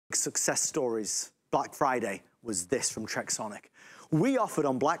success stories Black Friday was this from Trexonic. We offered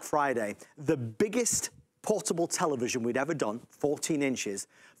on Black Friday the biggest portable television we'd ever done, 14 inches,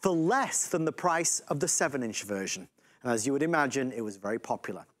 for less than the price of the 7-inch version. And as you would imagine, it was very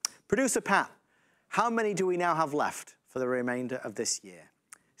popular. Producer Pat, how many do we now have left for the remainder of this year?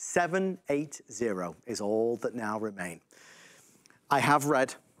 780 is all that now remain. I have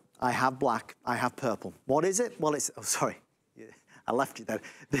red, I have black, I have purple. What is it? Well, it's, oh, sorry, I left you there.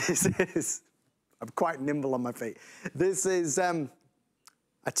 This is, I'm quite nimble on my feet. This is a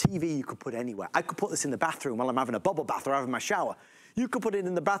TV you could put anywhere. I could put this in the bathroom while I'm having a bubble bath or having my shower. You could put it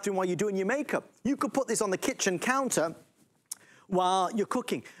in the bathroom while you're doing your makeup. You could put this on the kitchen counter while you're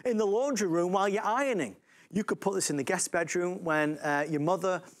cooking, in the laundry room while you're ironing. You could put this in the guest bedroom when your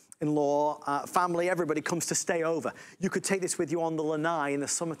mother-in-law, family, everybody comes to stay over. You could take this with you on the lanai in the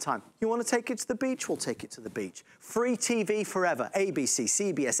summertime. You want to take it to the beach? We'll take it to the beach. Free TV forever. ABC,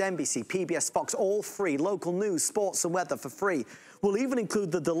 CBS, NBC, PBS, Fox, all free. Local news, sports and weather for free. We'll even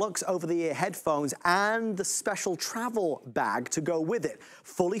include the deluxe over-the-ear headphones and the special travel bag to go with it.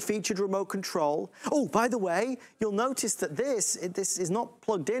 Fully featured remote control. Oh, by the way, you'll notice that this is not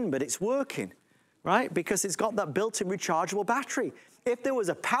plugged in, but it's working, right? Because it's got that built-in rechargeable battery. If there was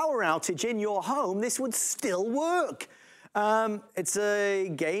a power outage in your home, this would still work. It's a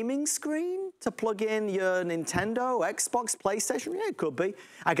gaming screen to plug in your Nintendo, Xbox, PlayStation. Yeah, it could be.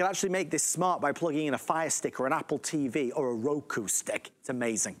 I could actually make this smart by plugging in a Fire Stick or an Apple TV or a Roku stick. It's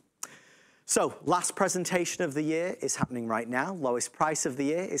amazing. So, last presentation of the year is happening right now. Lowest price of the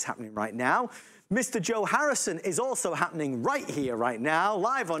year is happening right now. Mr. Joe Harrison is also happening right here, right now,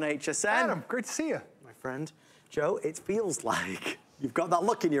 live on HSN. Adam, great to see you. My friend. Joe, it feels like you've got that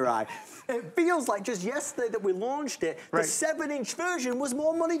look in your eye. It feels like just yesterday that we launched it, the 7-inch version was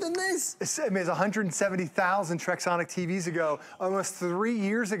more money than this. I mean, it's 170,000 Trexonic TVs ago, almost 3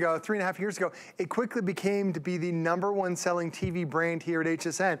 years ago, 3.5 years ago, it quickly became to be the #1 selling TV brand here at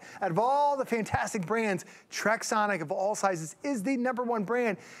HSN. Out of all the fantastic brands, Trexonic of all sizes is the #1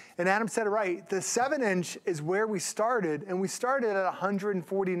 brand. And Adam said it right, the 7-inch is where we started, and we started at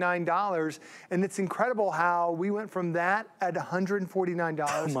 $149, and it's incredible how we went from that at $149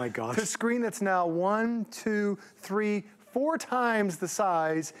 oh my gosh. to a screen that's now 1, 2, 3, 4 times the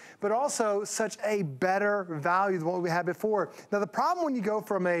size, but also such a better value than what we had before. Now the problem when you go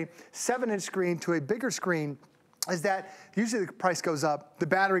from a 7-inch screen to a bigger screen is that usually the price goes up, the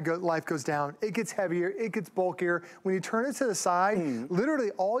battery life goes down, it gets heavier, it gets bulkier. When you turn it to the side,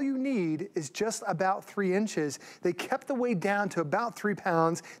 literally all you need is just about 3 inches. They kept the weight down to about 3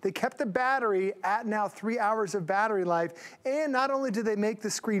 pounds. They kept the battery at now 3 hours of battery life. And not only did they make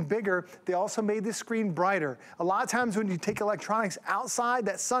the screen bigger, they also made the screen brighter. A lot of times when you take electronics outside,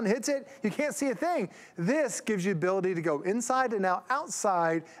 that sun hits it, you can't see a thing. This gives you the ability to go inside and now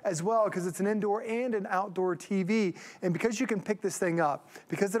outside as well, because it's an indoor and an outdoor TV. And because you can pick this thing up,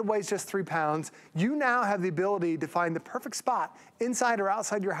 because it weighs just 3 pounds, you now have the ability to find the perfect spot inside or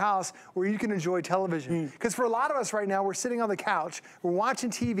outside your house where you can enjoy television. Because for a lot of us right now, we're sitting on the couch, we're watching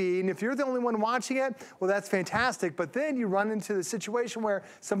TV, and if you're the only one watching it, well, that's fantastic. But then you run into the situation where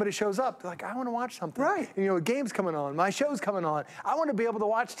somebody shows up, they're like, I want to watch something. Right. And, you know, a game's coming on, my show's coming on, I want to be able to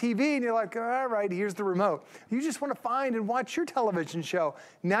watch TV, and you're like, all right, here's the remote. You just want to find and watch your television show.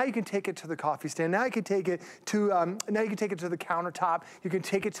 Now you can take it to the coffee stand. Now you can take it to the countertop. You can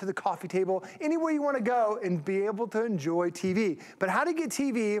take it to the coffee table, anywhere you want to go and be able to enjoy TV. But how to get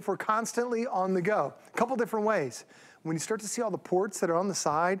TV if we're constantly on the go? A couple different ways. When you start to see all the ports that are on the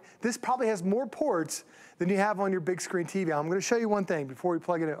side, this probably has more ports than you have on your big screen TV. I'm going to show you one thing before we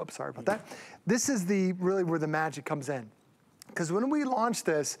plug it in. Oh, sorry about that. This is really where the magic comes in. Because when we launched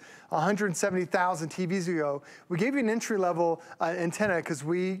this 170,000 TVs ago, we gave you an entry-level antenna because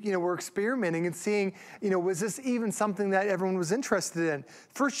we, were experimenting and seeing, was this even something that everyone was interested in?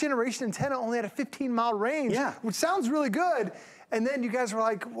 First generation antenna only had a 15-mile range, which sounds really good. And then you guys were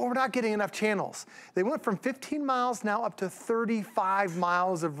like, well, we're not getting enough channels. They went from 15 miles now up to 35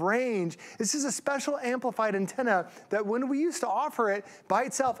 miles of range. This is a special amplified antenna that when we used to offer it by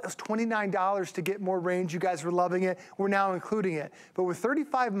itself, it was $29 to get more range. You guys were loving it. We're now including it. But with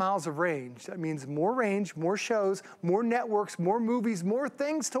 35 miles of range, that means more range, more shows, more networks, more movies, more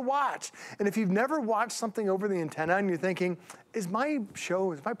things to watch. And if you've never watched something over the antenna and you're thinking, is my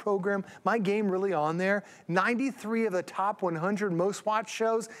show, is my program, my game really on there? 93 of the top 100 100 most watched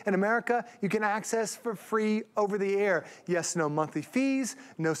shows in America, you can access for free over the air. Yes, no monthly fees,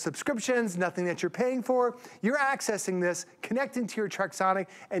 no subscriptions, nothing that you're paying for. You're accessing this, connecting to your Trexonic,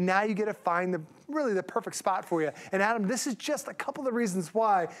 and now you get to find really the perfect spot for you. And Adam, this is just a couple of reasons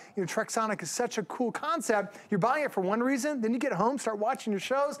why Trexonic is such a cool concept. You're buying it for one reason, then you get home, start watching your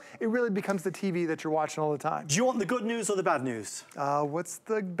shows, it really becomes the TV that you're watching all the time. Do you want the good news or the bad news? What's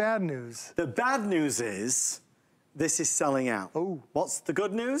the bad news? The bad news is this is selling out. Oh. What's the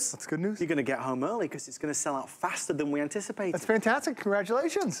good news? What's the good news? You're going to get home early because it's going to sell out faster than we anticipated. That's fantastic.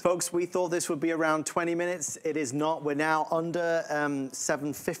 Congratulations. Folks, we thought this would be around 20 minutes. It is not. We're now under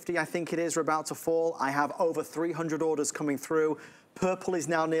 750, I think it is. We're about to fall. I have over 300 orders coming through. Purple is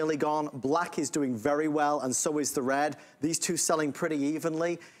now nearly gone. Black is doing very well, and so is the red. These two selling pretty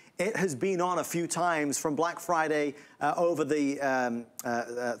evenly. It has been on a few times from Black Friday over the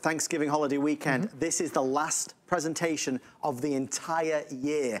Thanksgiving holiday weekend. This is the last presentation of the entire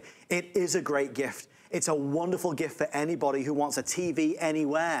year. It is a great gift. It's a wonderful gift for anybody who wants a TV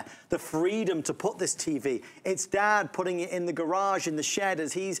anywhere. The freedom to put this TV. It's Dad putting it in the garage, in the shed,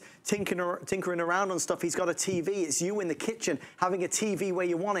 as he's tinkering around on stuff. He's got a TV. It's you in the kitchen having a TV where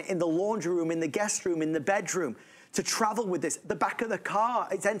you want it, in the laundry room, in the guest room, in the bedroom. To travel with this, the back of the car,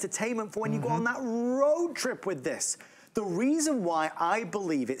 it's entertainment for when you go on that road trip with this. The reason why I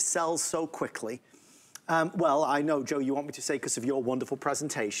believe it sells so quickly, well, I know, Joe, you want me to say because of your wonderful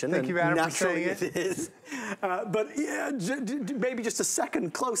presentation. Thank you, Adam, for saying it is. But yeah, maybe just a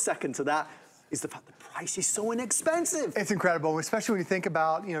close second to that, is the fact the price is so inexpensive. It's incredible, especially when you think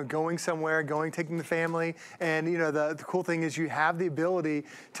about, going somewhere, taking the family, and the cool thing is you have the ability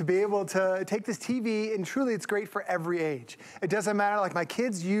to be able to take this TV, and truly it's great for every age. It doesn't matter, like my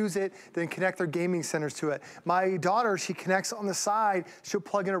kids use it, then connect their gaming centers to it. My daughter, she connects on the side, she'll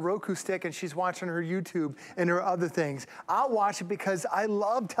plug in a Roku stick and she's watching her YouTube and her other things. I'll watch it because I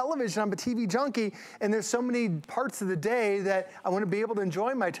love television, I'm a TV junkie, and there's so many parts of the day that I want to be able to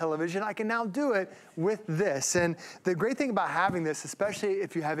enjoy my television. I can now do it with this. And the great thing about having this, especially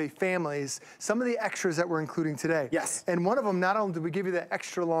if you have a family, is some of the extras that we're including today. Yes. And one of them, not only do we give you the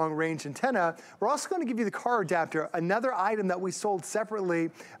extra long range antenna, we're also going to give you the car adapter, another item that we sold separately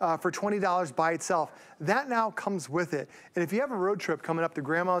for $20 by itself. That now comes with it. And if you have a road trip coming up to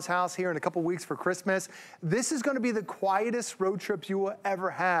Grandma's house here in a couple weeks for Christmas, this is going to be the quietest road trip you will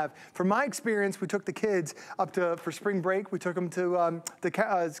ever have. From my experience, we took the kids up for spring break. We took them to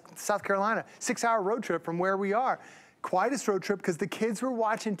South Carolina, 6-hour road trip from where we are. Quietest road trip because the kids were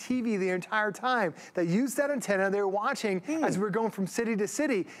watching TV the entire time. They used that antenna, they were watching as we were going from city to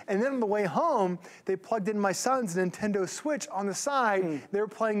city. And then on the way home, they plugged in my son's Nintendo Switch on the side. They were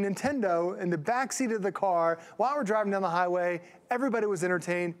playing Nintendo in the backseat of the car while we're driving down the highway. Everybody was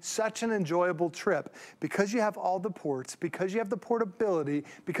entertained. Such an enjoyable trip. Because you have all the ports, because you have the portability,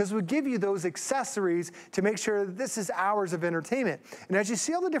 because we give you those accessories to make sure that this is hours of entertainment. And as you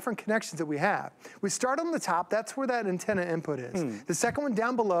see all the different connections that we have, we start on the top, that's where that antenna input is. The second one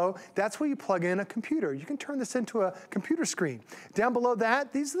down below, that's where you plug in a computer. You can turn this into a computer screen. Down below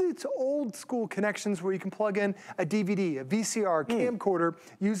that, these are the old school connections where you can plug in a DVD, a VCR, camcorder,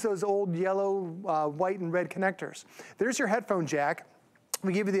 use those old yellow, white, and red connectors. There's your headphone jack.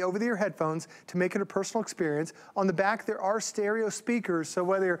 We give you the over-the-ear headphones to make it a personal experience. On the back, there are stereo speakers, so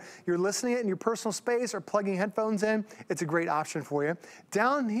whether you're listening it in your personal space or plugging headphones in, it's a great option for you.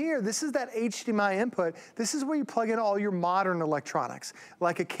 Down here, this is that HDMI input. This is where you plug in all your modern electronics,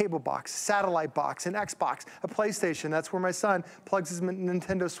 like a cable box, satellite box, an Xbox, a PlayStation. That's where my son plugs his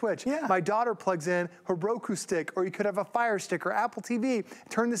Nintendo Switch. Yeah. My daughter plugs in her Roku stick, or you could have a Fire Stick or Apple TV.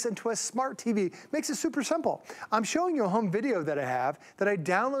 Turn this into a smart TV. Makes it super simple. I'm showing you a home video that I have that I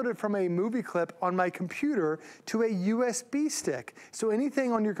downloaded from a movie clip on my computer to a USB stick. So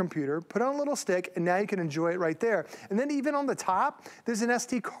anything on your computer, put on a little stick, and now you can enjoy it right there. And then even on the top, there's an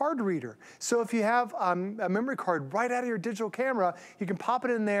SD card reader. So if you have a memory card right out of your digital camera, you can pop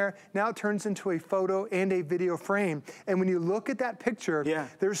it in there. Now it turns into a photo and a video frame. And when you look at that picture,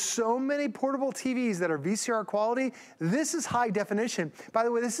 there's so many portable TVs that are VCR quality. This is high definition. By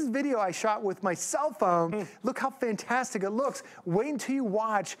the way, this is video I shot with my cell phone. Look how fantastic it looks. Wait until you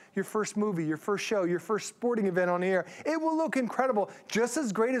watch your first movie, your first show, your first sporting event on the air. It will look incredible, just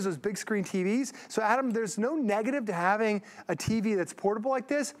as great as those big screen TVs. So Adam, there's no negative to having a TV that's portable like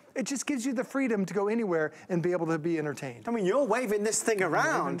this. It just gives you the freedom to go anywhere and be able to be entertained. I mean, you're waving this thing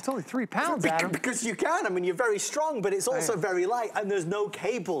around. It's only 3 pounds, Adam. Because you can. I mean, you're very strong, but it's also very light. And there's no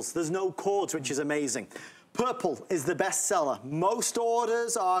cables. There's no cords, which is amazing. Purple is the best seller. Most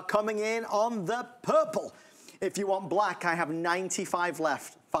orders are coming in on the purple. If you want black, I have 95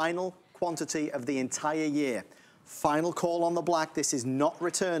 left. Final quantity of the entire year. Final call on the black. This is not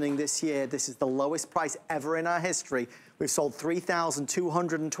returning this year. This is the lowest price ever in our history. We've sold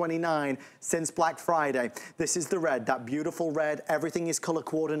 3,229 since Black Friday. This is the red, that beautiful red. Everything is color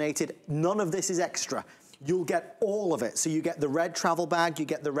coordinated. None of this is extra. You'll get all of it. So you get the red travel bag, you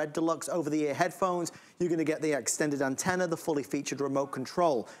get the red deluxe over-the-ear headphones, you're gonna get the extended antenna, the fully featured remote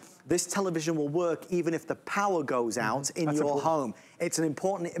control. This television will work even if the power goes out in your home. It's an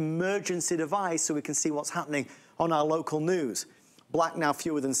important emergency device so we can see what's happening on our local news. Black now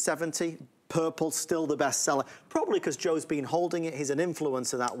fewer than 70. Purple still the best seller. Probably because Joe's been holding it. He's an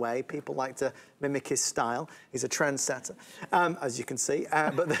influencer that way. People like to mimic his style. He's a trendsetter, as you can see.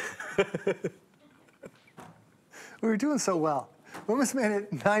 We were doing so well. We almost made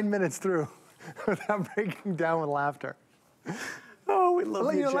it 9 minutes through without breaking down with laughter. Oh, we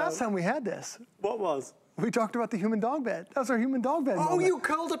love you, Joe. Last time we had this. What was? We talked about the human dog bed. That was our human dog bed moment. You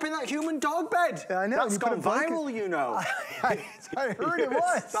curled up in that human dog bed. Yeah, I know. That's gone viral, you know. I heard it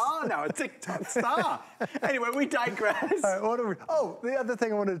was. A star now, a TikTok star. Anyway, we digress. All right, the other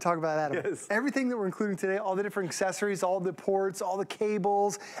thing I wanted to talk about, Adam. Yes. Everything that we're including today, all the different accessories, all the ports, all the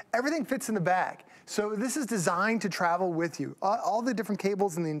cables, everything fits in the bag. So this is designed to travel with you. All the different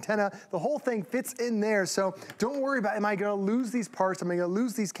cables and the antenna, the whole thing fits in there. So don't worry about, am I gonna lose these parts? Am I gonna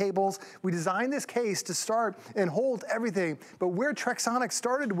lose these cables? We designed this case to start and hold everything. But where Trexonic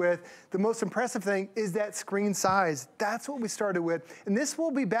started with, the most impressive thing is that screen size. That's what we started with. And this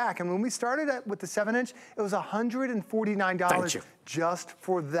will be back. And when we started with the 7-inch, it was $149. Thank you. Just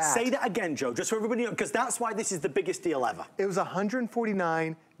for that. Say that again, Joe, just so everybody knows, because that's why this is the biggest deal ever. It was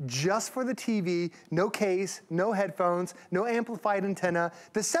 $149 just for the TV, no case, no headphones, no amplified antenna.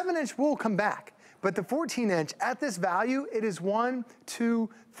 The 7-inch will come back, but the 14-inch at this value, it is 1, 2,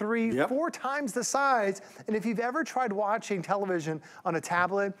 3, 4 times the size. And if you've ever tried watching television on a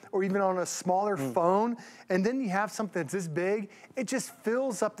tablet or even on a smaller phone, and then you have something that's this big, it just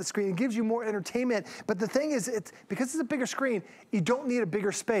fills up the screen. It gives you more entertainment. But the thing is, because it's a bigger screen, you don't need a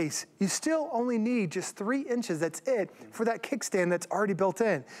bigger space. You still only need just 3 inches, that's it, for that kickstand that's already built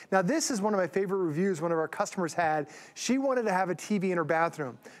in. Now this is one of my favorite reviews one of our customers had. She wanted to have a TV in her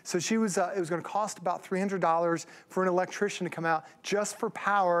bathroom. So she was, it was gonna cost about $300 for an electrician to come out just for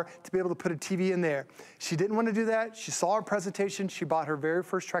power to be able to put a TV in there. She didn't want to do that. She saw our presentation. She bought her very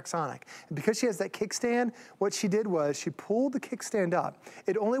first Trexonic. And because she has that kickstand, what she did was she pulled the kickstand up.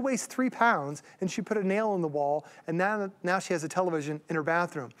 It only weighs 3 pounds, and she put a nail in the wall, and now she has a television in her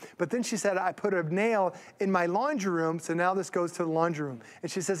bathroom. But then she said, I put a nail in my laundry room, so now this goes to the laundry room.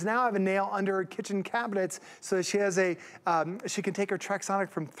 And she says, now I have a nail under her kitchen cabinets, so she has a, she can take her Trexonic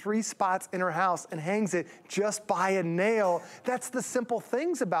from 3 spots in her house and hangs it just by a nail. That's the simple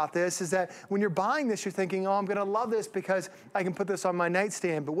things about this, is that when you're buying this, you're thinking, oh, I'm gonna love this because I can put this on my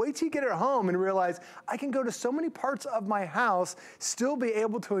nightstand. But wait till you get it home and realize I can go to so many parts of my house, still be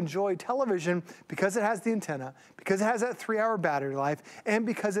able to enjoy television because it has the antenna, because it has that 3-hour battery life, and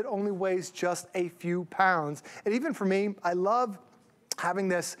because it only weighs just a few pounds. And even for me, I love having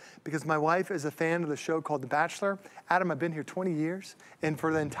this because my wife is a fan of the show called The Bachelor. Adam, I've been here 20 years, and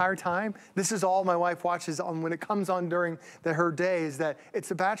for the entire time, this is all my wife watches on when it comes on during her day, is that it's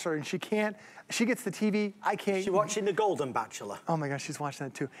The Bachelor, and she gets the TV, I can't. She's watching The Golden Bachelor. Oh my gosh, she's watching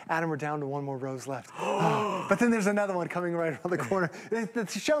that too. Adam, we're down to 1 more rose left. But then there's another one coming right around the corner. The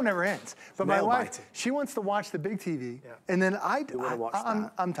show never ends. But my wife, she wants to watch the big TV, and then I'm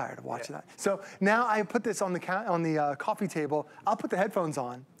tired of watching that. So now I put this on the coffee table. I'll put the headphones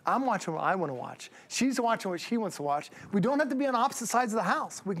on. I'm watching what I want to watch. She's watching what she wants to watch. We don't have to be on opposite sides of the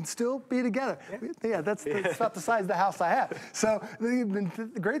house. We can still be together. Yeah, that's about the size of the house I have. So the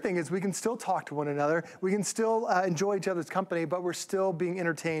great thing is we can still talk to one another. We can still enjoy each other's company, but we're still being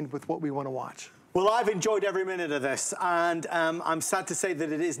entertained with what we want to watch. Well, I've enjoyed every minute of this, and I'm sad to say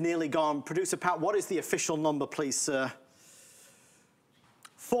that it is nearly gone. Producer Pat, what is the official number, please, sir?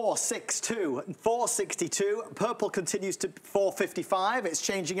 462, 462. Purple continues to 455. It's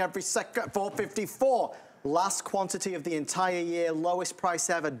changing every second. 454. Last quantity of the entire year, lowest price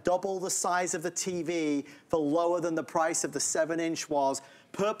ever, double the size of the TV for lower than the price of the 7-inch was.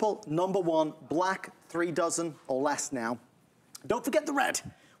 Purple, #1, black, 3 dozen or less now. Don't forget the red.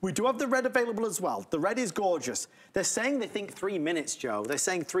 We do have the red available as well. The red is gorgeous. They're saying they think 3 minutes, Joe. They're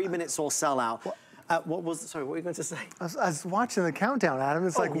saying 3 minutes or sell out. Sorry, what were you going to say? I was watching the countdown, Adam.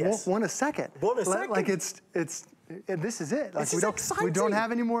 It's like one a second. 1 a second. Like this is it. Like this is exciting. We don't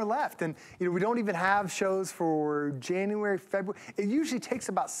have any more left. And we don't even have shows for January, February. It usually takes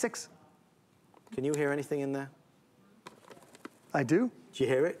about 6. Can you hear anything in there? I do. Do you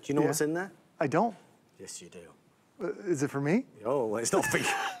hear it? Do you know what's in there? I don't. Yes, you do. Is it for me? Oh, well, it's not for you.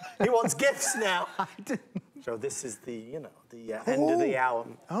 He wants gifts now. So this is the, you know, the end of the hour.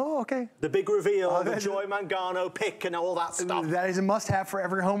 Oh, okay. The big reveal, the Joy Mangano pick and all that stuff. That is a must-have for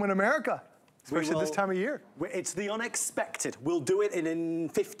every home in America, especially this time of year. It's the unexpected. We'll do it in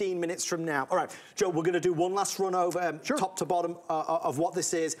 15 minutes from now. All right, Joe, we're going to do one last run over top to bottom of what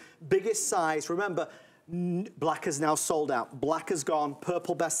this is. Biggest size. Remember, black is now sold out. Black is gone.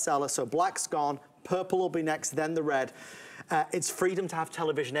 Purple bestseller. So black's gone. Purple will be next, then the red. It's freedom to have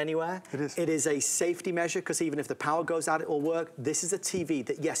television anywhere. It is. It is a safety measure because even if the power goes out, it will work. This is a TV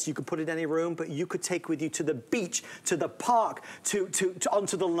that, yes, you could put in any room, but you could take with you to the beach, to the park,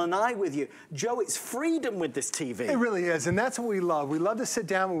 onto the lanai with you. Joe, it's freedom with this TV. It really is, and that's what we love. We love to sit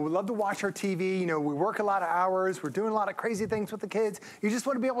down. We love to watch our TV. You know, we work a lot of hours. We're doing a lot of crazy things with the kids. You just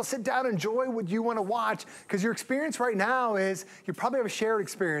want to be able to sit down and enjoy what you want to watch because your experience right now is you probably have a shared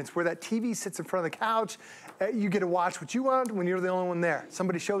experience where that TV sits in front of the couch. You get to watch what you want when you're the only one there.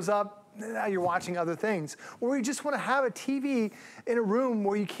 Somebody shows up, now you're watching other things. Or you just want to have a TV in a room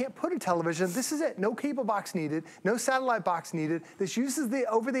where you can't put a television. This is it. No cable box needed. No satellite box needed. This uses the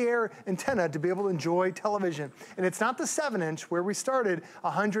over-the-air antenna to be able to enjoy television. And it's not the 7-inch where we started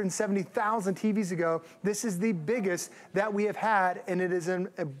 170,000 TVs ago. This is the biggest that we have had, and it is in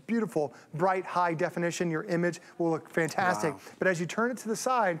a beautiful, bright, high definition. Your image will look fantastic. Wow. But as you turn it to the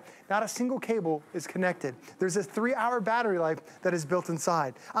side, not a single cable is connected. There's a 3-hour battery life that is built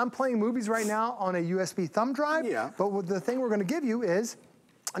inside. I'm playing movies right now on a USB thumb drive, but the thing we're going to give you is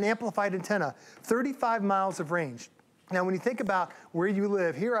an amplified antenna, 35 miles of range. Now, when you think about where you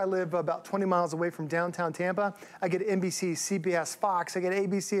live, here I live about 20 miles away from downtown Tampa. I get NBC, CBS, Fox, I get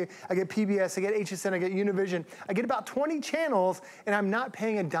ABC, I get PBS, I get HSN, I get Univision. I get about 20 channels, and I'm not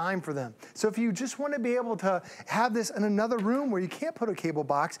paying a dime for them. So if you just want to be able to have this in another room where you can't put a cable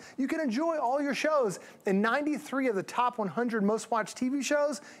box, you can enjoy all your shows. And 93 of the top 100 most watched TV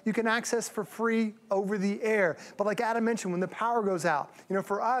shows, you can access for free over the air. But like Adam mentioned, when the power goes out, you know,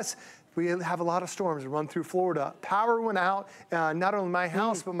 for us, we have a lot of storms that run through Florida. Power went out, not only my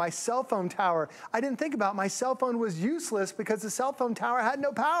house, but my cell phone tower. I didn't think about my cell phone was useless because the cell phone tower had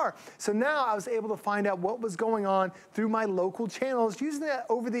no power. So now I was able to find out what was going on through my local channels using that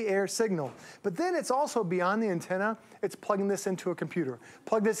over-the-air signal. But then it's also beyond the antenna. It's plugging this into a computer.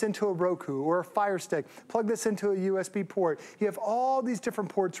 Plug this into a Roku or a Fire Stick. Plug this into a USB port. You have all these different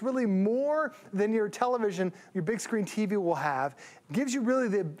ports, really more than your television, your big screen TV will have. Gives you really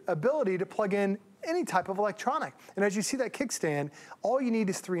the ability to plug in any type of electronic. And as you see that kickstand, all you need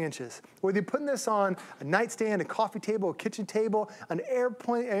is 3 inches. Whether you're putting this on a nightstand, a coffee table, a kitchen table, an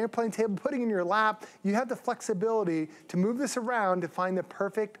airplane table, putting in your lap, you have the flexibility to move this around to find the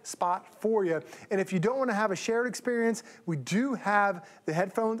perfect spot for you. And if you don't want to have a shared experience, we do have the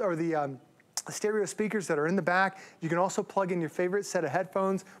headphones or the stereo speakers that are in the back. You can also plug in your favorite set of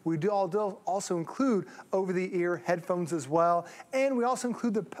headphones. We do also include over-the-ear headphones as well. And we also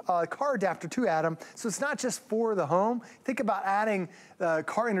include the car adapter too, Adam. So it's not just for the home. Think about adding the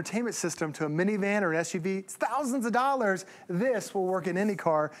car entertainment system to a minivan or an SUV. It's thousands of dollars. This will work in any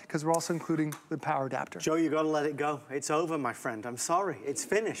car because we're also including the power adapter. Joe, you got to let it go. It's over, my friend. I'm sorry. It's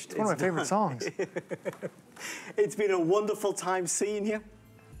finished. It's one of my favorite songs. It's been a wonderful time seeing you.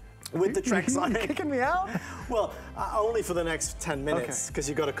 With the Trexonic. You kicking me out? Well, only for the next 10 minutes, because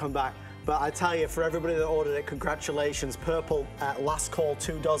you've got to come back. But I tell you, for everybody that ordered it, congratulations. Purple, last call,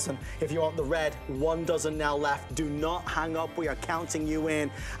 2 dozen. If you want the red, 1 dozen now left. Do not hang up. We are counting you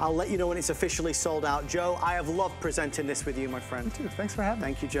in. I'll let you know when it's officially sold out. Joe, I have loved presenting this with you, my friend. Me too. Thanks for having me.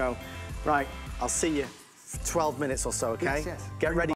 Thank you, Joe. Right, I'll see you 12 minutes or so, okay? Yes. Get ready.